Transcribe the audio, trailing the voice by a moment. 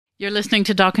You're listening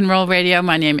to Dock and Roll Radio.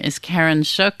 My name is Karen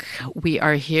Shook. We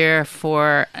are here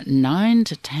for 9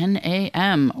 to 10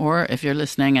 a.m. Or if you're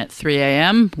listening at 3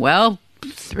 a.m., well,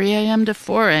 3 a.m. to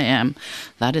 4 a.m.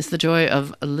 That is the joy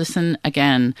of Listen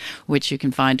Again, which you can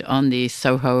find on the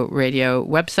Soho Radio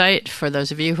website. For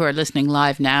those of you who are listening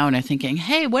live now and are thinking,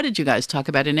 hey, what did you guys talk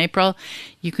about in April?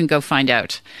 You can go find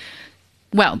out.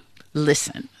 Well,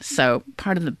 listen. So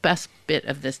part of the best bit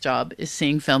of this job is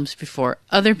seeing films before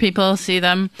other people see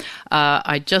them.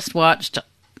 I just watched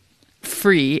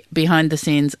Free, behind the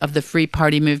scenes of the Free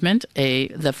Party movement,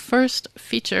 the first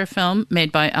feature film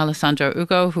made by Alessandro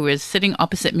Ugo, who is sitting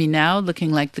opposite me now,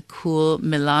 looking like the cool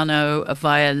Milano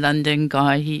via London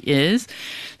guy he is.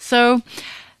 So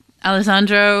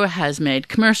Alessandro has made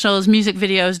commercials, music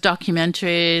videos,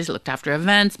 documentaries, looked after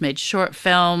events, made short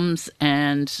films,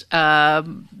 and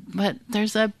but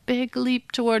there's a big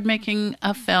leap toward making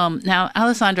a film. Now,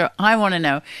 Alessandro, I want to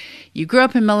know, you grew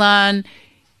up in Milan,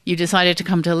 you decided to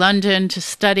come to London to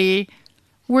study.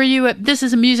 This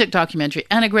is a music documentary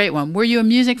and a great one. Were you a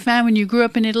music fan when you grew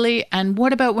up in Italy? And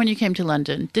what about when you came to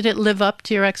London? Did it live up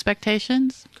to your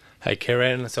expectations? Hi,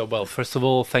 Karen. So, well, first of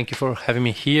all, thank you for having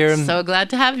me here. So glad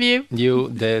to have you. You,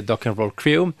 the Dock and Roll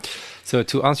crew. So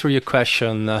to answer your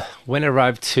question, when I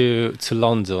arrived to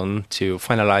London to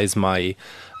finalize my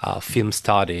film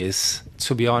studies,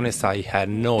 to be honest, I had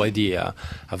no idea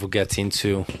I would get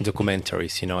into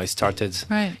documentaries. I started,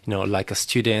 like a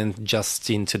student just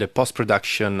into the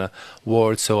post-production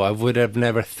world. So I would have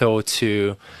never thought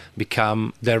to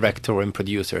become director and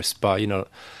producers. But,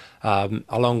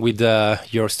 along with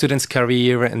your student's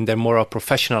career and then more a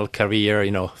professional career,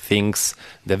 things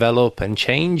develop and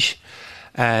change.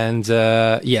 And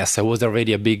yes, I was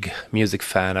already a big music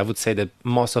fan. I would say that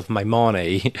most of my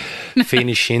money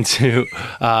finished into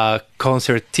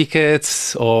concert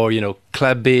tickets or,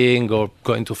 clubbing or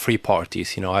going to free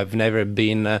parties. I've never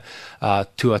been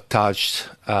too attached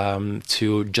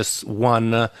to just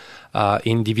one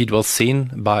individual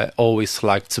scene, but I always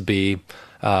like to be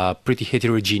pretty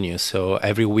heterogeneous. So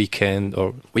every weekend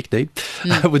or weekday,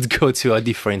 I would go to a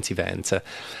different event.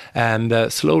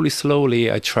 And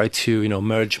slowly, I try to,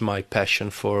 merge my passion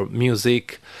for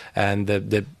music and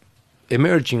the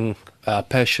emerging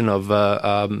passion of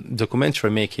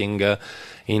documentary making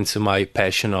into my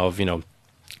passion of,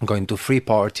 going to free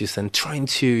parties and trying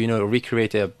to,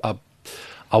 recreate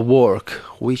a work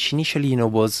which initially,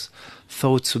 was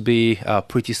thought to be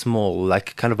pretty small,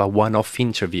 like kind of a one-off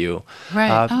interview.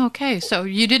 Right. Okay. So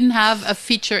you didn't have a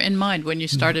feature in mind when you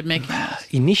started making this?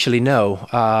 Initially, no.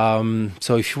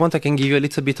 So if you want, I can give you a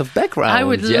little bit of background. I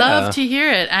would love to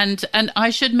hear it. And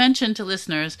I should mention to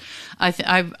listeners, I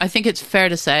think it's fair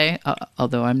to say,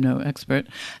 although I'm no expert,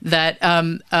 that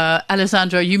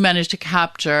Alessandro, you managed to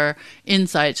capture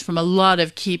insights from a lot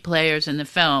of key players in the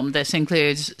film. This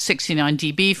includes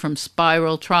 69dB from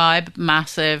Spiral Tribe,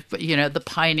 massive, the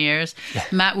pioneers,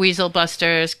 Matt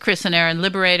Weaselbusters, Chris and Aaron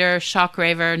Liberator,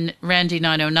 Shockraver, Randy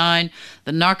 909,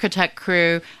 the Narcotech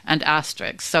Crew, and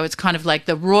Asterix. So it's kind of like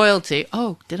the royalty,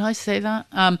 did I say that?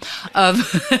 Of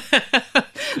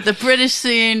the British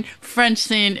scene, French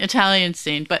scene, Italian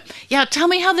scene. But yeah, tell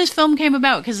me how this film came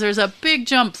about, because there's a big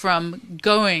jump from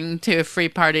going to a free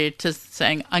party to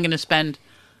saying, I'm going to spend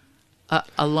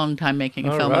a long time making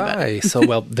a film about it. So,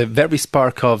 well, the very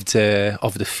spark of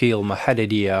the film, I had an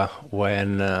idea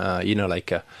when, I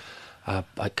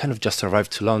kind of just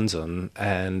arrived to London,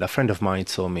 and a friend of mine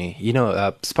told me,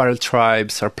 Spiral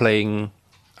Tribes are playing.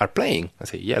 I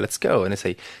say, yeah, let's go. And I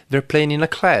say, they're playing in a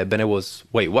club. And I was,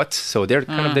 wait, what? So they're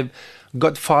kind of the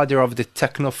godfather of the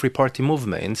techno free party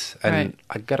movement, and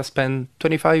I gotta spend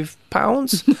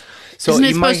 £25. So isn't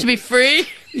it supposed to be free?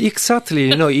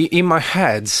 Exactly. In my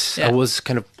head, I was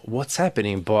kind of, what's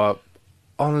happening? But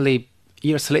only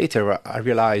years later, I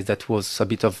realized that was a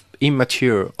bit of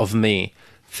immature of me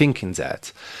thinking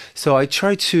that. So I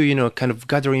tried to, kind of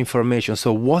gather information.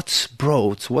 So what's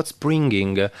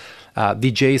bringing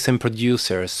DJs and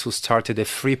producers who started a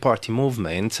free party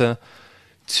movement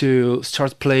to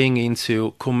start playing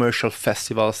into commercial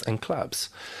festivals and clubs?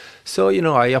 So,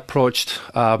 I approached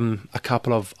a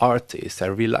couple of artists. I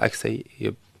really like,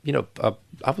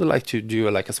 I would like to do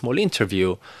like a small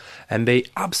interview. And they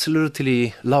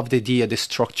absolutely loved the idea, the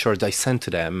structure that I sent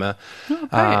to them,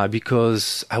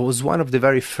 because I was one of the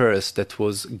very first that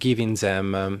was giving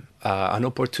them an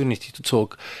opportunity to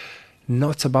talk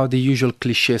not about the usual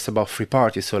cliches about free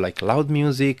parties, so like loud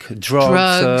music,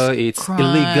 drugs, it's crime,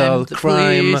 illegal,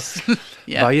 crime.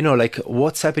 But, like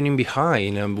what's happening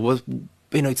behind,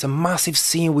 and it's a massive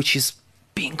scene which is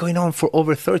been going on for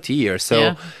over 30 years.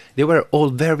 So they were all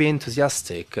very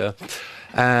enthusiastic.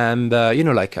 And,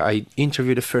 like I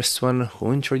interviewed the first one,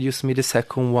 who introduced me the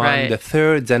second one, Right. the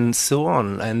third, and so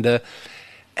on. And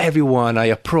everyone I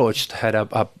approached had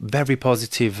a very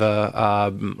positive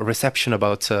reception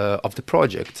about of the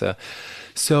project.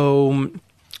 So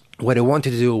what I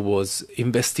wanted to do was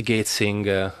investigating,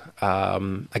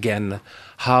 again,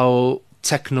 how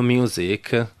techno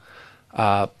music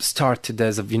started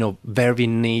as a, very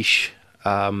niche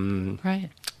Right.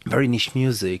 very niche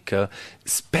music,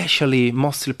 especially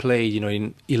mostly played,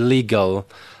 in illegal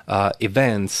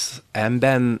events, and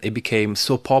then it became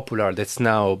so popular that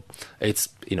now it's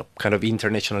kind of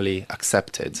internationally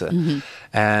accepted.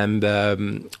 And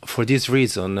for this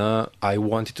reason, I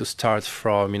wanted to start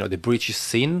from the British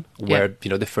scene, where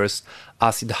the first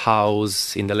acid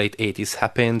house in the late 80s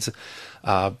happened.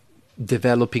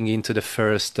 Developing into the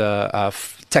first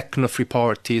techno free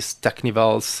parties,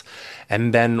 technivals,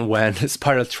 and then when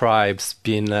Spiral Tribe's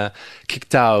been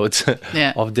kicked out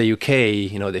of the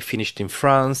UK, they finished in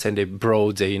France and they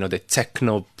brought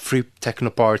the free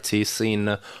techno party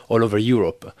scene all over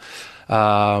Europe.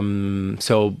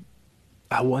 So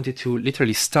I wanted to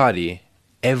literally study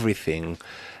everything,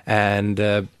 and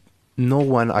no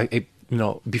one.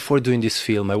 Before doing this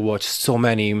film, I watched so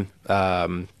many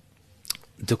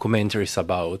documentaries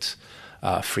about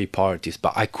free parties,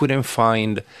 but I couldn't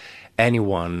find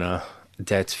anyone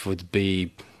that would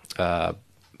be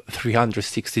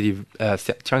 360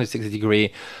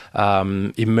 degree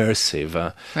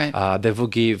immersive. Right. They will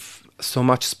give so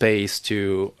much space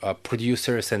to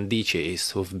producers and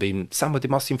DJs who've been some of the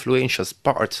most influential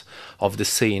parts of the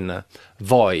scene,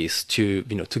 voice to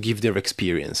give their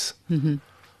experience. Mm-hmm.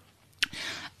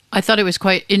 I thought it was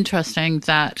quite interesting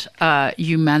that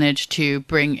you managed to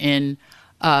bring in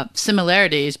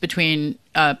similarities between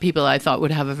people I thought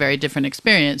would have a very different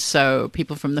experience. So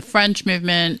people from the French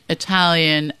movement,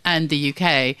 Italian, and the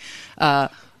UK.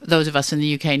 Those of us in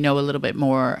the UK know a little bit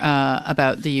more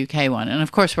about the UK one. And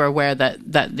of course, we're aware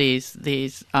that these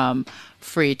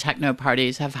free techno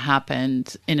parties have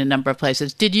happened in a number of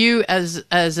places. Did you, as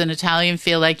an Italian,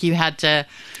 feel like you had to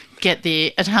get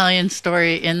the Italian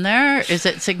story in there? Is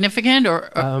it significant,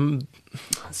 or?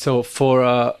 So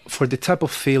for the type of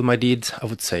film I did, I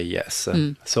would say yes.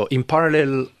 So in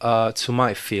parallel to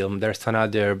my film, there's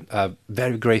another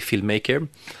very great filmmaker,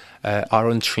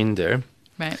 Aaron Trinder.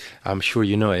 Right. I'm sure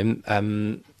you know him.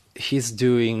 He's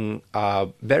doing a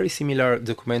very similar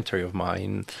documentary of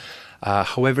mine.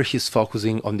 However, he's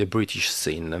focusing on the British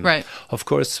scene. Right. Of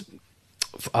course,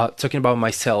 talking about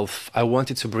myself, I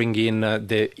wanted to bring in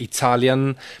the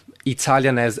Italian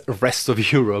as rest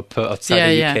of Europe outside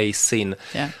the UK scene.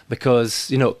 Yeah.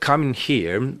 Because, coming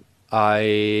here,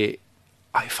 I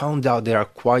found out there are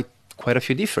quite a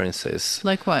few differences.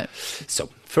 Like what? So,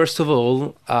 first of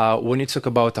all, when you talk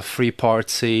about a free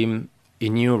party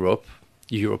in Europe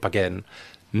again,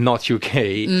 not UK,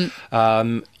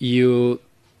 you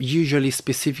usually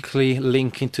specifically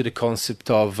link into the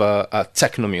concept of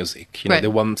techno music, right.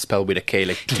 The one spelled with a K.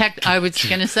 Like I was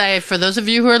going to say, for those of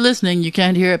you who are listening, you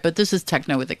can't hear it, but this is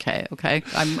techno with a K, okay?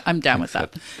 I'm down with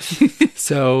that.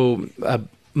 So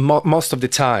most of the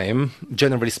time,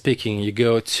 generally speaking, you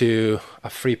go to a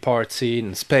free party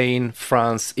in Spain,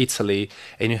 France, Italy,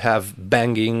 and you have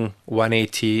banging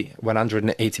 180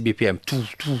 BPM.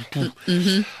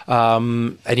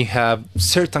 And you have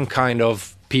certain kind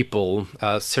of people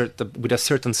with a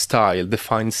certain style,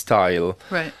 defined style,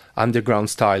 right. underground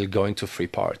style, going to free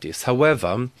parties.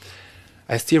 However,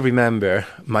 I still remember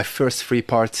my first free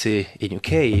party in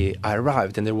UK. I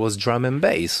arrived and there was drum and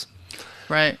bass.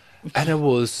 Right. And I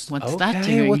was, what's that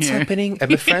doing what's here? happening? And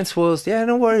my friends was,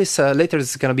 no worries. Later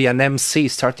it's going to be an MC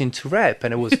starting to rap.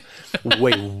 And I was,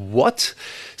 wait, what?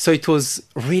 So it was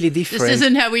really different. This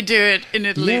isn't how we do it in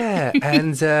Italy. Yeah,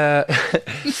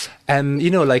 and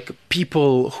like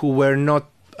people who were not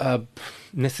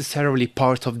necessarily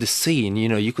part of the scene.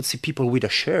 You could see people with a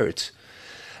shirt,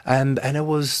 and I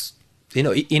was,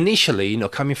 initially,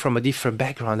 coming from a different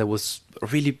background, I was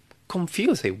really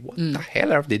confused. Like, what the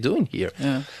hell are they doing here?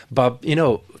 Yeah. But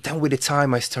then with the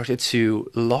time, I started to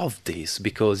love this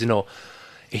because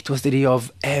it was the idea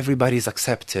of everybody's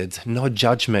accepted, no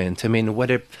judgment. I mean,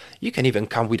 whether you can even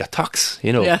come with a tux,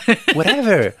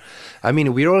 whatever. I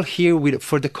mean, we're all here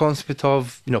for the concept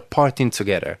of, partying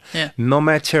together. Yeah. No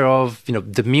matter of,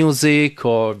 the music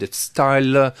or the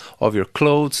style of your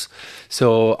clothes.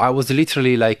 So I was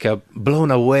literally like blown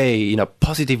away in a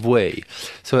positive way.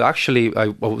 So actually,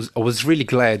 I was really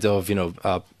glad of,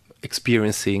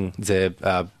 experiencing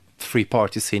the free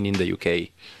party scene in the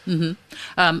UK. Mm-hmm.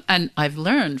 And I've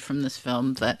learned from this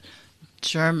film that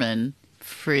German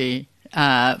free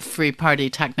free party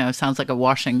techno sounds like a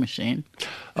washing machine.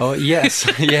 Oh yes,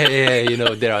 yeah.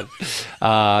 There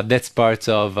are. That's part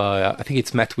of. I think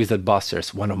it's Matt Wizard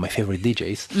Busters, one of my favorite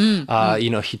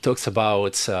DJs. He talks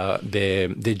about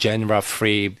the genre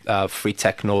free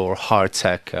techno or hard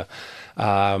tech,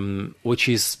 which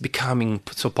is becoming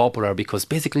so popular because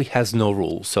basically it has no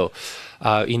rules. So,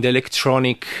 in the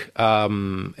electronic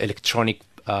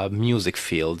music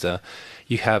field.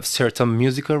 You have certain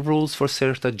musical rules for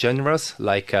certain genres,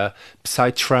 like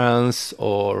psytrance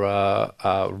or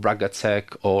raga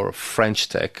tech or French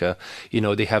tech.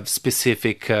 They have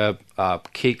specific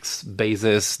kicks,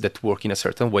 basses that work in a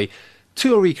certain way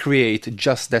to recreate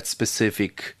just that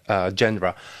specific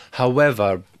genre.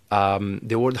 However,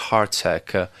 the word hard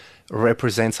tech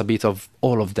represents a bit of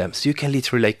all of them. So you can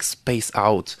literally space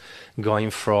out, going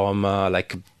from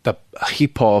the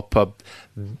hip hop,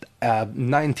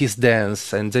 90s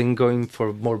dance, and then going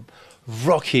for more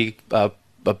rocky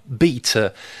beat.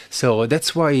 So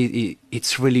that's why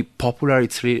it's really popular.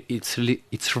 It's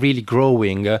really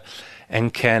growing,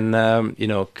 and can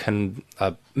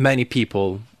many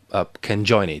people can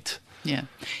join it. Yeah.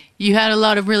 You had a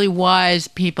lot of really wise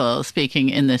people speaking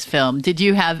in this film. Did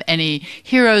you have any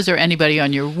heroes or anybody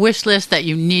on your wish list that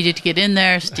you needed to get in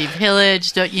there? Steve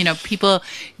Hillage, people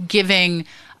giving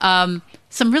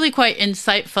some really quite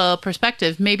insightful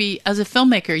perspective. Maybe as a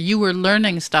filmmaker, you were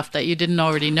learning stuff that you didn't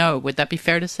already know. Would that be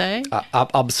fair to say?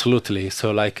 Absolutely.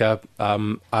 So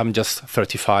I'm just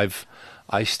 35.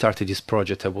 I started this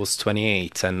project, I was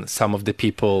 28, and some of the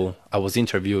people I was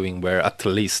interviewing were at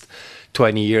least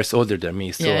 20 years older than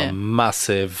me. So a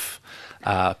massive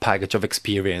package of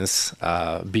experience,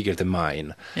 bigger than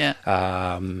mine. Yeah.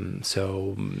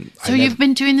 So you've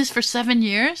been doing this for 7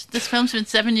 years? This film's been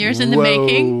 7 years in the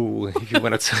making? If you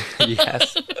want to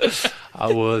yes.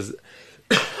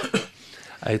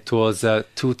 It was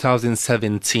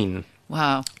 2017.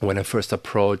 Wow. When I first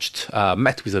approached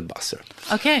Matt Wizard Buster.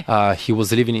 Okay. He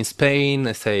was living in Spain.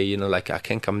 I say, I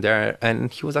can come there.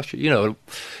 And he was actually,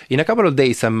 in a couple of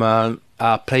days, I'm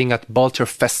playing at Bolter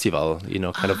Festival,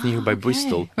 kind of nearby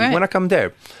Bristol. Right. You want to come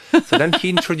there? So then he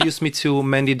introduced me to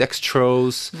Mandy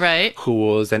Dextrose, right, who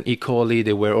was an e-collie.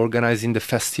 They were organizing the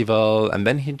festival. And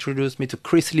then he introduced me to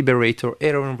Chris Liberator,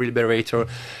 Aaron Liberator.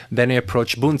 Then I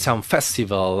approached Boomtown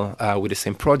Festival with the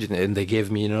same project. And they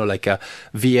gave me, a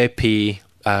VIP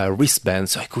wristband.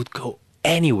 So I could go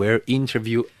anywhere,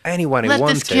 interview anyone I wanted.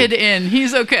 Let this kid in.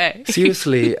 He's okay.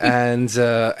 Seriously. And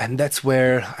that's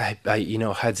where I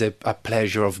had a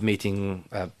pleasure of meeting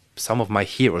some of my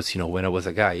heroes, when I was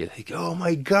a guy. Like, oh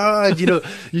my God,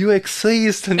 you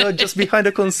exist, not just behind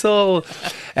a console.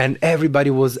 And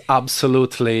everybody was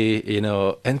absolutely,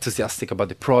 enthusiastic about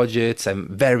the projects and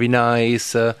very nice.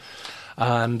 So,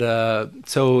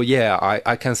 yeah,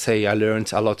 I can say I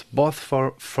learned a lot, both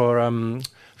from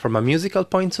a musical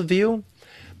point of view,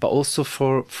 but also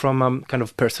from a kind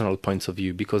of personal point of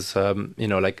view, because,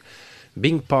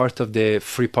 being part of the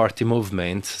free party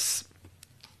movement,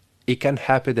 it can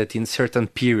happen that in certain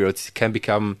periods it can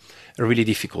become really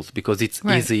difficult because it's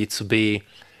easy to be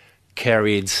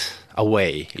carried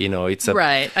away. It's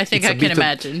right. I think I can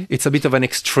imagine. It's a bit of an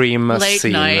extreme late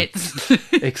scene. nights.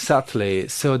 Exactly.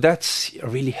 So that's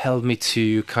really helped me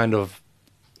to kind of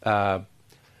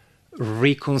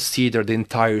reconsider the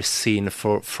entire scene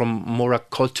from more a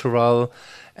cultural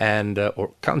and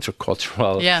or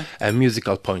countercultural and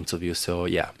musical point of view. So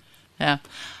yeah.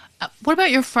 What about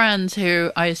your friends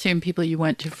who, I assume people you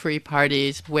went to free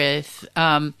parties with?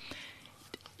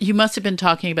 You must have been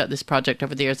talking about this project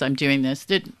over the years. I'm doing this.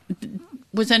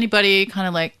 Was anybody kind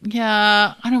of like,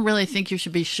 yeah, I don't really think you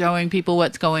should be showing people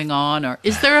what's going on? Or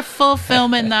is there a full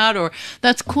film in that? Or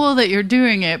that's cool that you're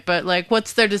doing it, but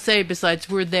what's there to say besides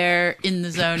we're there in the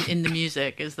zone, in the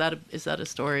music? Is that a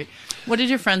story? What did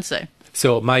your friends say?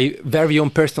 So my very own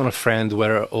personal friends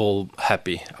were all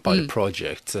happy about the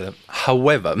project.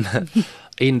 However,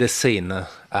 in the scene,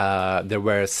 there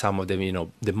were some of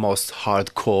them, the most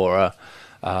hardcore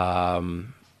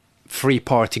free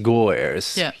party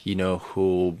goers,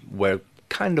 who were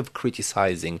kind of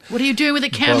criticizing. What are you doing with the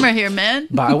camera here, man?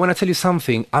 But I want to tell you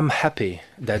something. I'm happy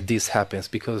that this happens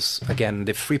because, again,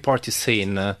 the free party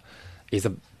scene is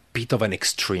a bit of an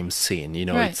extreme scene.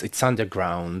 Right. It's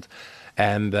underground.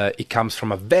 And it comes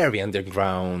from a very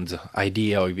underground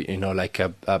idea of,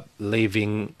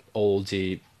 leaving all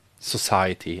the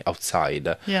society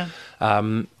outside. Yeah.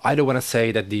 I don't want to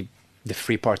say that the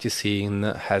free party scene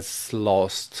has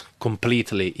lost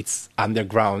completely its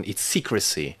underground, its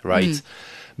secrecy, right?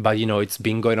 But, it's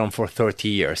been going on for 30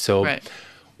 years. So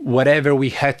whatever we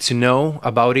had to know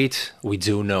about it, we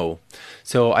do know.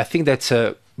 So I think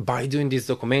that by doing this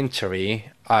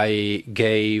documentary, I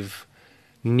gave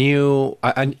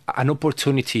an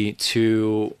opportunity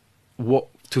to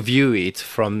view it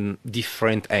from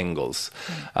different angles.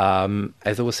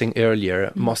 As I was saying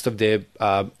earlier, most of the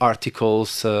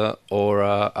articles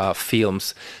or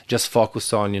films just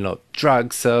focus on,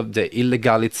 drugs, the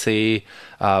illegality,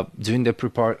 doing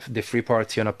the free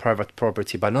party on a private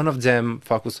property, but none of them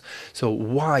focus. So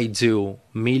why do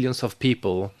millions of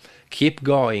people keep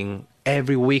going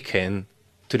every weekend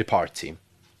to the party?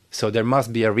 So there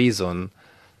must be a reason,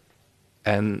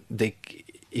 and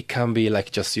it can be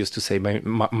like just used to say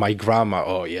my grandma,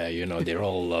 oh yeah, they're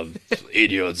all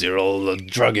idiots, they're all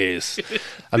druggies.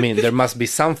 I mean, there must be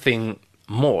something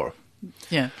more.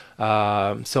 Yeah.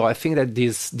 So I think that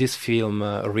this film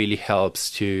really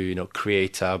helps to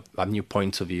create a new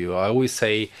point of view. I always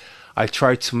say I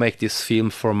try to make this film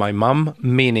for my mom,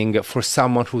 meaning for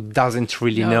someone who doesn't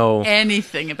really know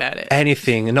anything about it.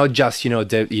 Anything, not just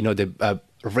the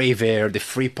raver, the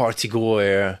free party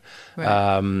goer,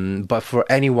 right. But for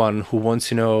anyone who wants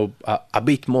to know a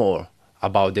bit more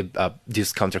about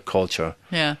this counterculture.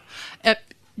 Yeah.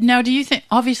 Now, do you think,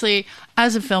 obviously,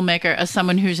 as a filmmaker, as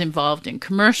someone who's involved in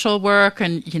commercial work,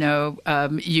 and,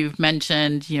 you've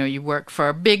mentioned, you work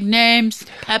for big names,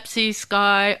 Pepsi,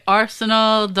 Sky,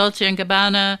 Arsenal, Dolce &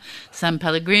 Gabbana, San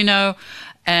Pellegrino,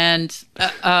 and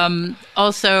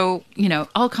also,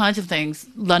 all kinds of things,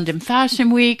 London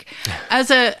Fashion Week.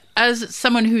 As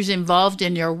someone who's involved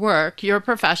in your work, you're a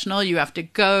professional, you have to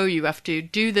go, you have to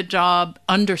do the job,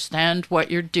 understand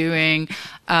what you're doing.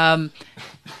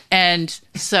 And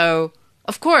so,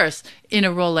 of course, in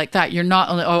a role like that, you're not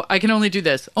only, I can only do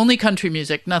this, only country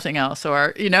music, nothing else,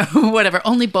 or, whatever,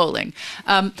 only bowling.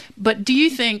 But do you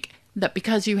think that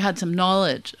because you had some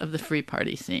knowledge of the free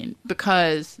party scene,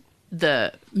 because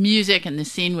the music and the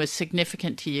scene was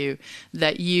significant to you,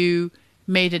 that you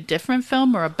made a different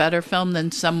film or a better film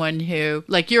than someone who,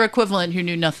 like your equivalent, who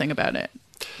knew nothing about it?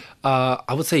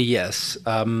 I would say yes.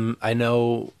 I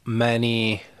know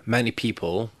many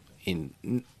people,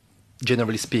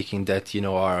 generally speaking, that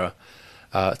are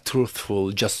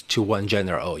truthful just to one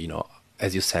genre. Oh,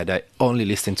 as you said, I only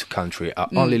listen to country, I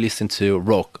only listen to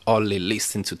rock, only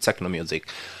listen to techno music.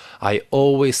 I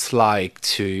always like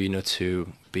to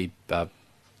be.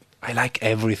 I like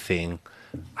everything.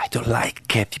 I don't like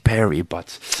Katy Perry,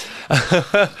 but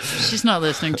she's not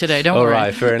listening today. Don't worry. All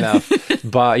right, fair enough.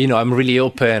 But I'm really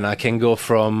open. I can go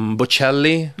from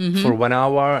Bocelli for 1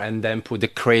 hour and then put the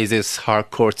craziest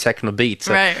hardcore techno beats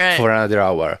for another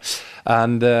hour.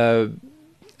 And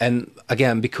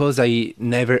again, because I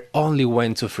never only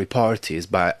went to free parties,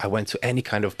 but I went to any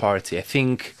kind of party. I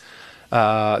think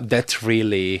that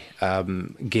really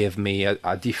gave me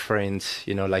a different,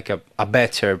 like a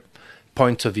better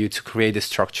point of view to create the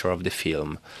structure of the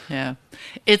film. Yeah,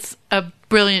 it's a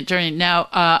brilliant journey. Now,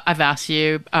 I've asked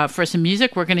you for some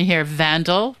music. We're going to hear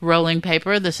Vandal, Rolling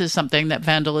Paper. This is something that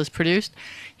Vandal has produced.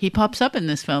 He pops up in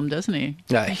this film, doesn't he?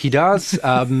 Yeah, he does.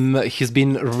 He's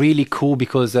been really cool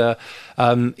because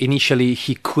initially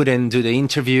he couldn't do the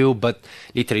interview, but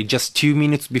literally just 2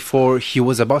 minutes before he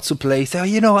was about to play, he said,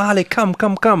 Ale, come.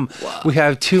 Wow. We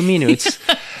have 2 minutes.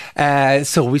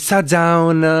 So we sat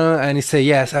down and he said,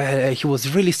 yes, he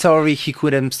was really sorry he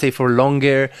couldn't stay for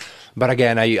longer. But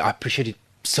again, I appreciate it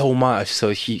so much. So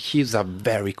he's a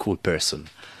very cool person.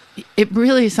 It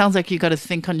really sounds like you got to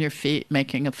think on your feet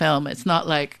making a film. It's not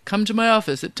like, come to my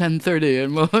office at 10:30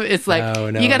 and it's like,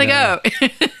 you got to go.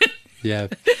 Yeah.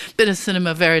 Bit of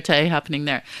cinema verite happening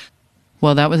there.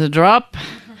 Well, that was a drop.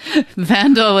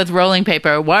 Vandal with Rolling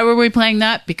Paper. Why were we playing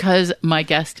that? Because my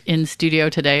guest in studio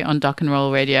today on Dock and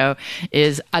Roll Radio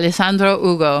is Alessandro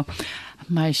Ugo,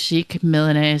 my chic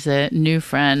Milanese new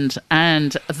friend,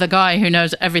 and the guy who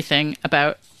knows everything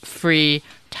about free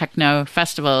techno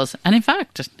festivals. And in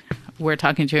fact, we're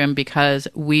talking to him because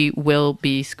we will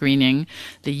be screening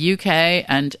the UK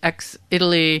and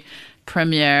ex-Italy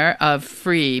premiere of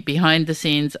Free, behind the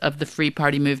scenes of the free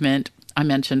party movement. I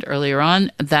mentioned earlier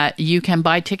on that you can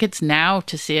buy tickets now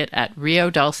to see it at Rio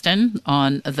Dalston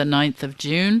on the 9th of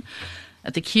June,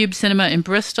 at the Cube Cinema in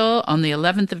Bristol on the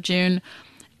 11th of June,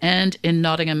 and in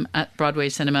Nottingham at Broadway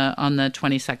Cinema on the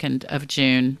 22nd of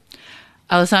June.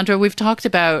 Alessandro, we've talked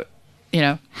about,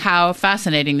 how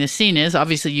fascinating this scene is.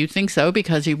 Obviously, you think so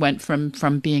because you went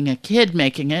from being a kid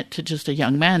making it to just a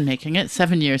young man making it,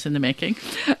 7 years in the making.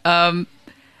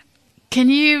 Can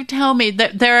you tell me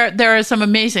that there are some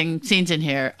amazing scenes in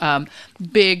here,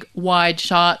 big wide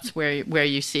shots where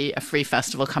you see a free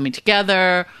festival coming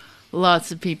together,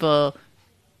 lots of people,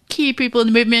 key people in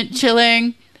the movement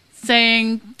chilling,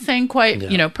 saying quite,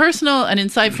 personal and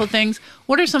insightful things.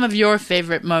 What are some of your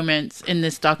favorite moments in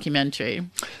this documentary?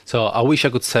 So I wish I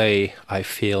could say I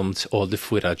filmed all the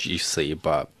footage you see,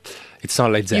 but it's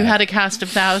not like that. You had a cast of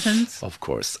thousands? Of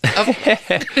course.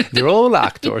 They're all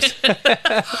actors.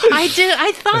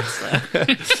 I thought so.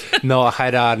 No, I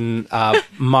had a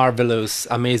marvelous,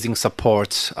 amazing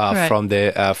support from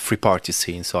the free party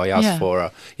scene. So I asked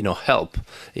for, help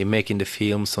in making the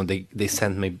film. So they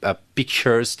sent me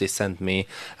pictures, they sent me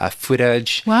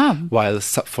footage. Wow. While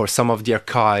for some of the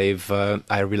archive,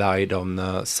 I relied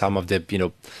on some of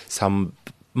the, some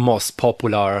most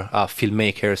popular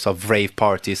filmmakers of rave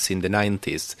parties in the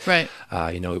 90s. Right.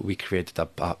 We created a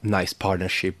nice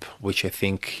partnership, which I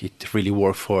think it really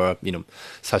worked for,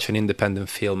 such an independent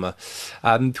film.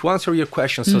 To answer your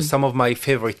question, so some of my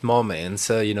favorite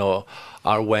moments, are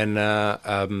when,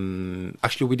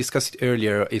 actually we discussed it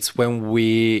earlier, it's when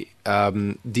we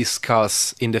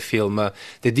discuss in the film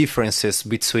the differences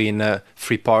between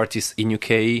free parties in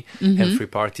UK and free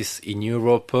parties in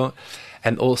Europe.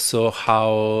 And also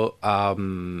how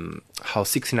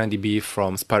 69dB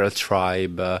from Spiral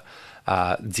Tribe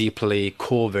deeply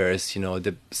covers,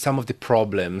 some of the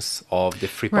problems of the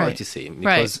free party scene.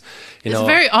 Because, it's a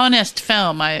very honest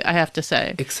film, I have to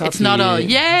say. Exactly. It's not all,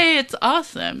 yay, it's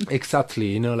awesome.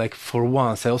 Exactly. For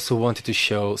once, I also wanted to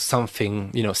show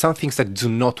something, some things that do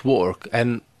not work.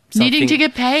 And needing to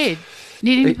get paid.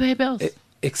 Needing to pay bills.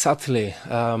 Exactly.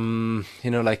 The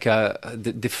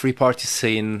free party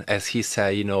scene, as he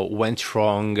said, went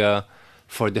wrong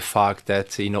for the fact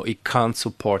that, it can't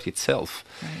support itself.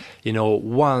 Right.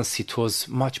 Once it was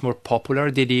much more popular,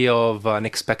 the idea of an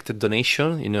expected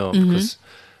donation, because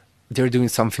they're doing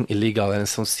something illegal and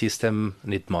some system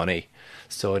need money.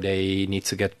 So they need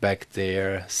to get back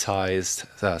their sized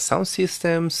sound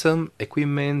systems,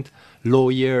 equipment,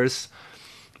 lawyers,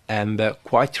 and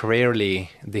quite rarely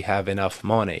they have enough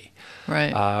money.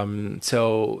 Right.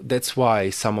 So that's why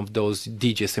some of those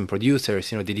DJs and producers,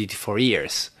 they did it for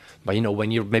years. But,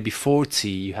 when you're maybe 40,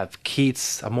 you have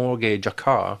kids, a mortgage, a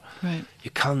car,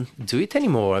 you can't do it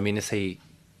anymore. I mean, I say,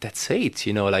 that's it,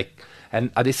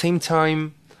 and at the same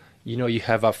time, you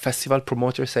have a festival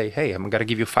promoter say, hey, I'm going to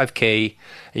give you 5K,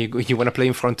 and you want to play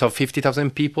in front of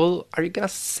 50,000 people. Are you going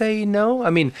to say no?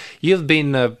 I mean, you've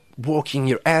been working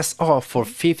your ass off for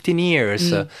 15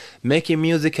 years, making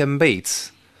music and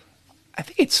beats. I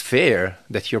think it's fair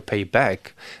that you're paid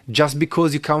back. Just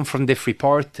because you come from the free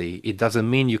party, it doesn't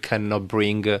mean you cannot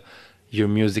bring your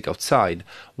music outside.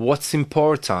 What's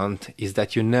important is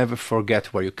that you never forget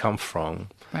where you come from.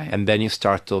 Right. And then you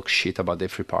start to talk shit about the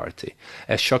free party.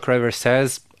 As Shockriver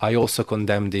says, I also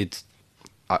condemned it.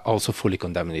 I also fully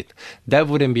condemned it. That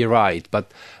wouldn't be right.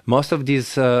 But most of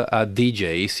these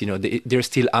DJs, they're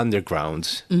still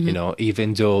underground,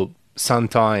 even though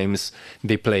sometimes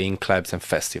they play in clubs and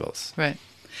festivals. Right.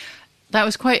 That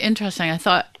was quite interesting. I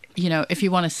thought, if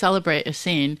you want to celebrate a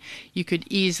scene, you could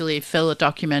easily fill a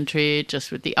documentary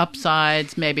just with the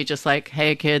upsides, maybe just like,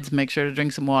 hey, kids, make sure to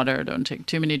drink some water, don't take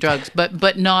too many drugs,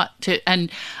 but not to...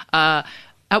 And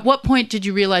at what point did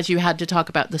you realize you had to talk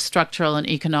about the structural and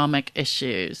economic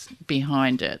issues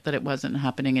behind it, that it wasn't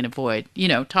happening in a void?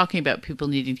 Talking about people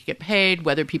needing to get paid,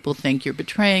 whether people think you're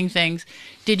betraying things.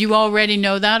 Did you already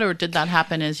know that, or did that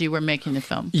happen as you were making the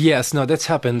film? Yes, no, that's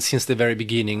happened since the very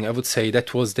beginning. I would say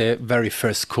that was the very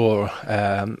first core.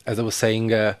 As I was saying,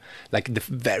 the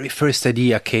very first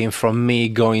idea came from me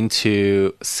going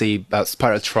to see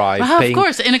Spiral Tribe. Of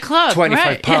course, in a club,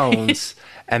 £25.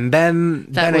 And then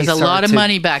that was a lot of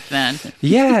money back then.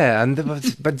 Yeah,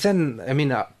 but then, I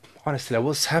mean, honestly, I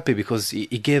was happy because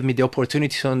it gave me the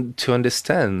opportunity to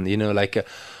understand.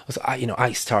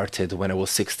 I started when I was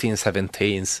 16,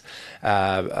 17,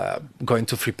 going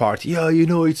to free party. Yeah,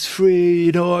 it's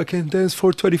free. I can dance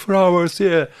for 24 hours.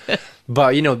 Yeah,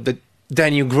 but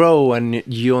then you grow and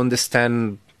you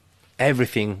understand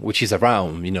everything which is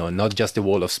around, not just the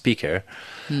wall of speaker.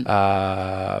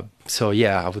 So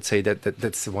yeah, I would say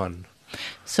that's the one.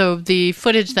 So the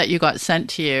footage that you got sent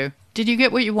to you, did you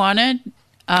get what you wanted?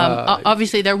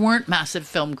 Obviously, there weren't massive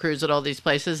film crews at all these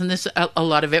places, and a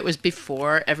lot of it was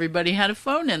before everybody had a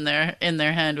phone in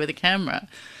their hand with a camera.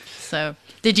 So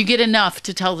did you get enough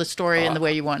to tell the story in the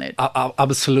way you wanted?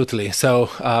 Absolutely. So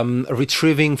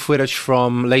retrieving footage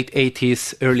from late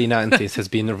 80s, early 90s has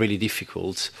been really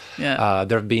difficult. Yeah.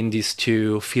 There have been these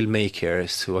two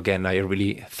filmmakers who, again, I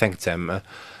really thank them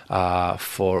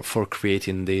for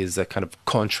creating this kind of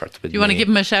contract with me. You want to give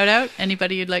them a shout out?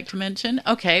 Anybody you'd like to mention?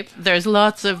 Okay, there's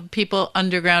lots of people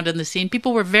underground in the scene.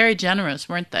 People were very generous,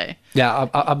 weren't they? Yeah,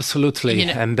 absolutely. You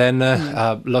know- And then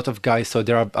a lot of guys, so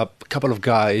there are a couple of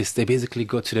guys, they basically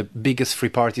go to the biggest free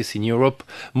parties in Europe,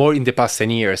 more in the past 10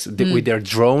 years, with their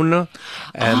drone.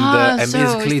 And so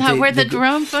basically is that where the they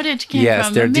drone footage came yes,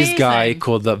 from? there's this guy Amazing.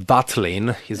 called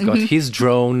Vatlin. He's got his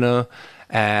drone.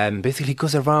 And basically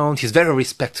goes around. He's very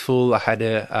respectful. I had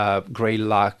a great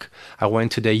luck. I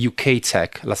went to the UK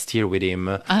Tech last year with him,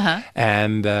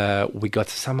 and we got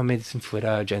some amazing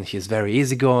footage. And he's very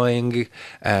easygoing,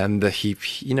 and he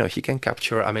can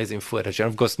capture amazing footage. And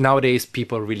of course, nowadays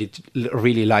people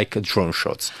really like drone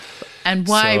shots. And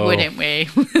why So- wouldn't we?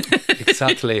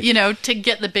 Exactly. To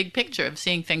get the big picture of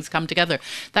seeing things come together.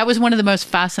 That was one of the most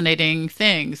fascinating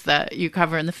things that you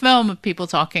cover in the film, of people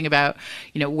talking about,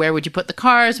 where would you put the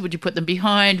cars? Would you put them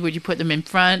behind? Would you put them in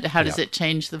front? How does Yeah. it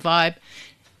change the vibe?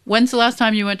 When's the last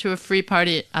time you went to a free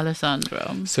party,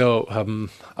 Alessandro? So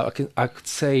I could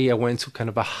say I went to kind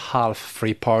of a half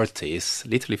free parties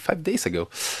literally 5 days ago.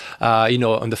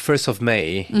 On the 1st of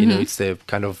May, it's the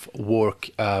kind of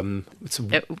work,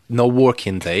 no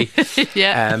working day.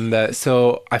 Yeah. And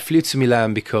so I flew to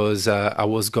Milan because I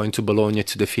was going to Bologna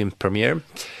to the film premiere.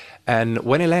 And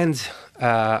when I land,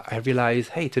 I realized,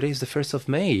 hey, today is the 1st of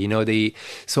May.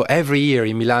 So every year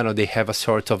in Milano, they have a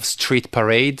sort of street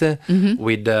parade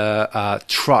with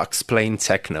trucks playing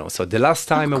techno. So the last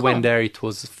time I cool. went there, it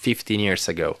was 15 years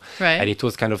ago. Right. And it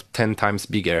was kind of 10 times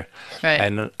bigger. Right.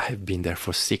 And I've been there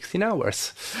for 16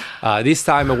 hours. This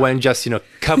time I went just,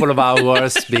 couple of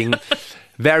hours being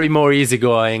very more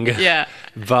easygoing. Yeah.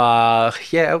 But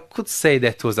yeah, I could say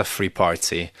that was a free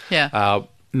party. Yeah.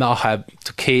 Now I have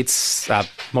 2 kids, a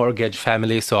mortgage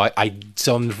family, so I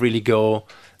don't really go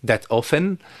that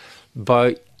often.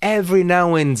 But every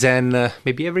now and then,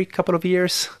 maybe every couple of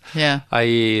years, Yeah.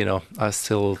 I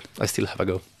still have a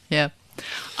go. Yeah.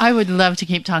 I would love to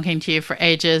keep talking to you for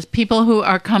ages. People who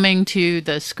are coming to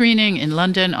the screening in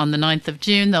London on the 9th of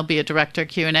June, there'll be a director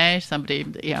Q&A, somebody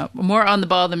more on the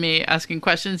ball than me asking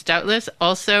questions, doubtless.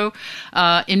 Also,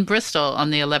 in Bristol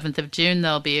on the 11th of June,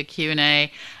 there'll be a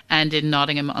Q&A, and in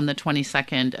Nottingham on the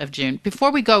 22nd of June. Before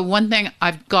we go, one thing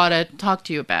I've got to talk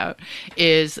to you about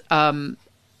is the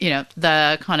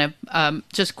kind of,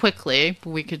 just quickly,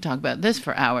 we could talk about this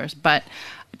for hours, but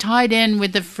tied in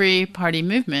with the free party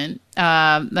movement,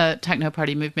 the techno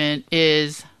party movement,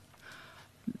 is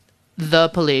the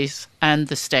police and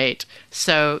the state.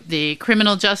 So the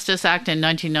Criminal Justice Act in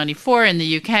 1994 in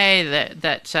the UK,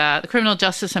 the Criminal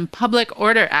Justice and Public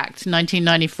Order Act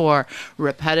 1994,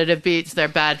 repetitive beats, they're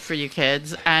bad for you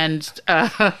kids, and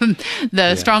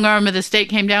the strong arm of the state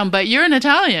came down. But you're an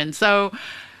Italian, so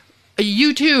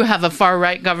you too have a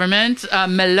far-right government.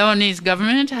 Meloni's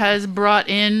government has brought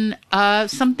in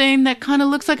something that kind of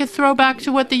looks like a throwback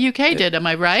to what the UK did. Am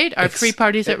I right? Are free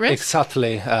parties at risk?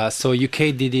 Exactly. So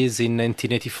UK did this in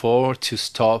 1984 to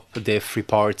stop the free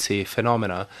party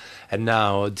phenomena. And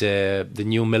now the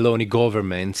new Meloni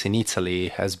government in Italy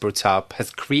has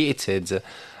created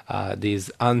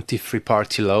these anti-free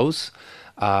party laws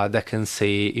that can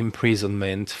say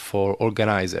imprisonment for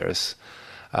organizers.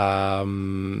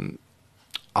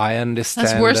 I understand.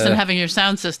 That's worse than having your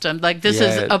sound system. Like, this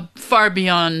is far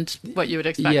beyond what you would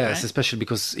expect. Yes, right? especially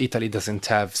because Italy doesn't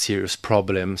have serious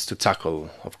problems to tackle,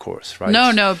 of course, right?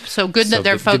 No. So good that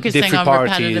they're focusing on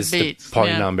repetitive beats.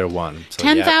 Point number one. So,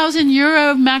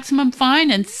 €10,000 maximum fine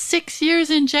and 6 years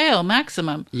in jail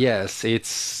maximum. Yes,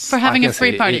 it's for having a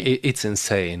free party. It's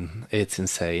insane. It's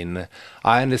insane.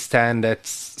 I understand that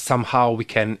somehow we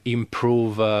can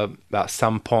improve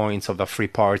some points of the free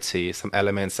party, some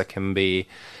elements that can be,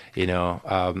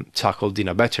 tackled in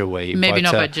a better way. Maybe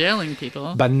not by jailing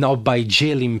people. But not by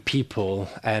jailing people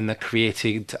and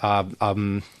creating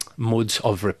moods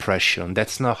of repression.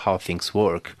 That's not how things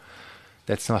work.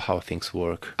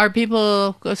 Are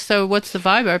people, so what's the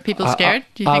vibe? Are people scared?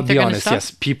 Do you think they're going to stop?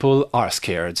 Yes, people are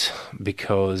scared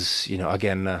because,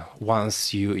 again,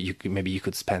 once you maybe you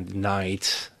could spend the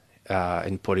night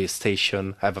in police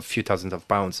station, have a few thousands of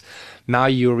pounds. Now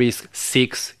you risk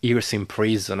 6 years in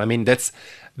prison. I mean, that's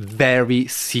very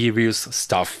serious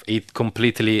stuff. It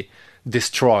completely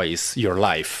destroys your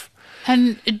life.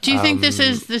 And do you think this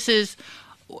is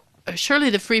surely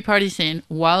the free party scene,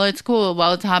 while it's cool,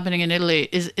 while it's happening in Italy,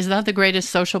 is that the greatest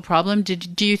social problem?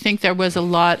 Do you think there was a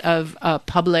lot of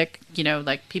public,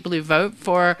 like people who vote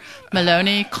for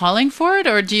Meloni calling for it?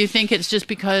 Or do you think it's just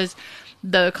because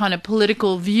the kind of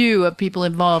political view of people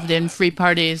involved in free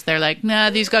parties, they're like, nah,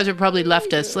 these guys are probably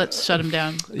leftists, let's shut them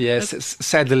down? Yes,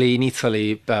 sadly in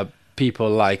Italy, people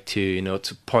like to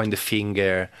point the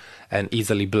finger and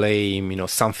easily blame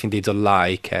something they don't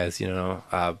like as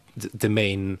the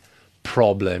main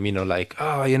problem, like,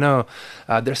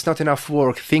 there's not enough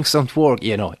work, things don't work,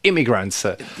 immigrants,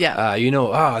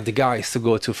 the guys to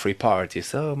go to free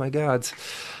parties. Oh my God.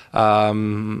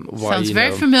 Sounds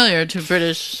very familiar to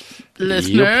British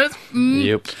listeners.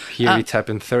 Yep. Here it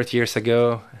happened 30 years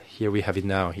ago. Here we have it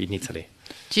now in Italy.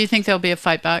 Do you think there'll be a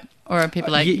fight back? Or are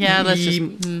people like, let's just...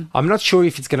 I'm not sure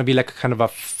if it's going to be like a kind of a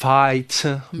fight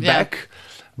back.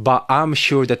 But I'm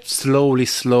sure that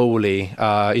slowly,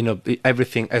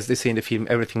 everything, as they say in the film,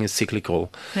 everything is cyclical.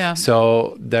 Yeah.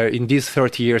 So there, in these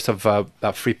 30 years of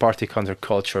free party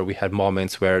counterculture, we had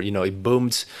moments where, it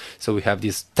boomed. So we have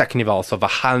these technivals of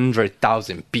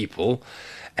 100,000 people.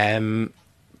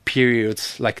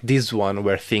 Periods like this one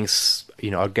where things,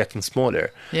 are getting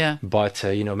smaller. Yeah. But,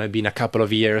 maybe in a couple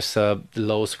of years, the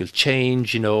laws will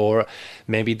change, or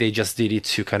maybe they just did it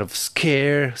to kind of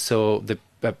scare. So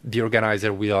the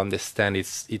organizer will understand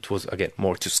it was, again,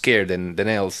 more to scare than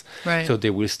else. Right. So they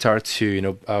will start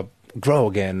to, grow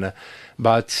again.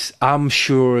 But I'm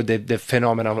sure that the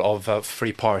phenomenon of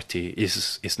free party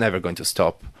is never going to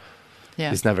stop.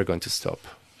 Yeah. It's never going to stop.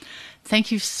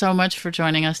 Thank you so much for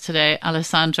joining us today,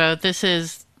 Alessandro. This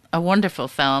is a wonderful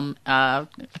film. I've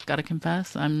got to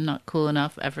confess, I'm not cool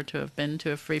enough ever to have been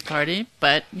to a free party.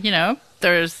 But,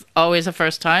 there's always a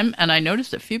first time. And I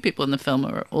noticed a few people in the film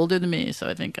who are older than me. So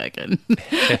I think I can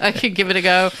give it a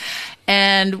go.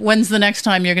 And when's the next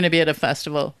time you're going to be at a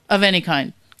festival of any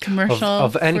kind? Commercial?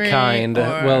 Of any kind. Or...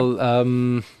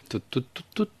 Well,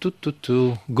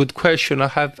 good question. I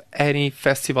have any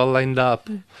festival lined up.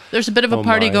 There's a bit of a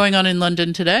party going on in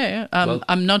London today.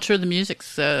 I'm not sure the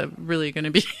music's really going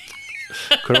to be...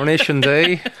 Coronation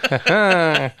Day.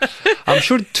 I'm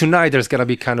sure tonight there's going to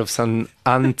be kind of some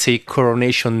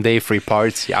anti-Coronation Day free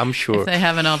party. I'm sure. If they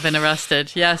haven't all been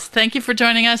arrested. Yes. Thank you for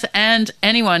joining us. And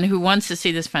anyone who wants to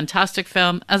see this fantastic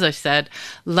film, as I said,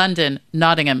 London,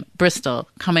 Nottingham, Bristol,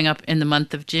 coming up in the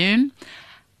month of June.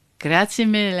 Grazie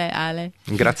mille, Ale.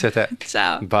 Grazie a te.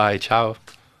 Ciao. Bye. Ciao.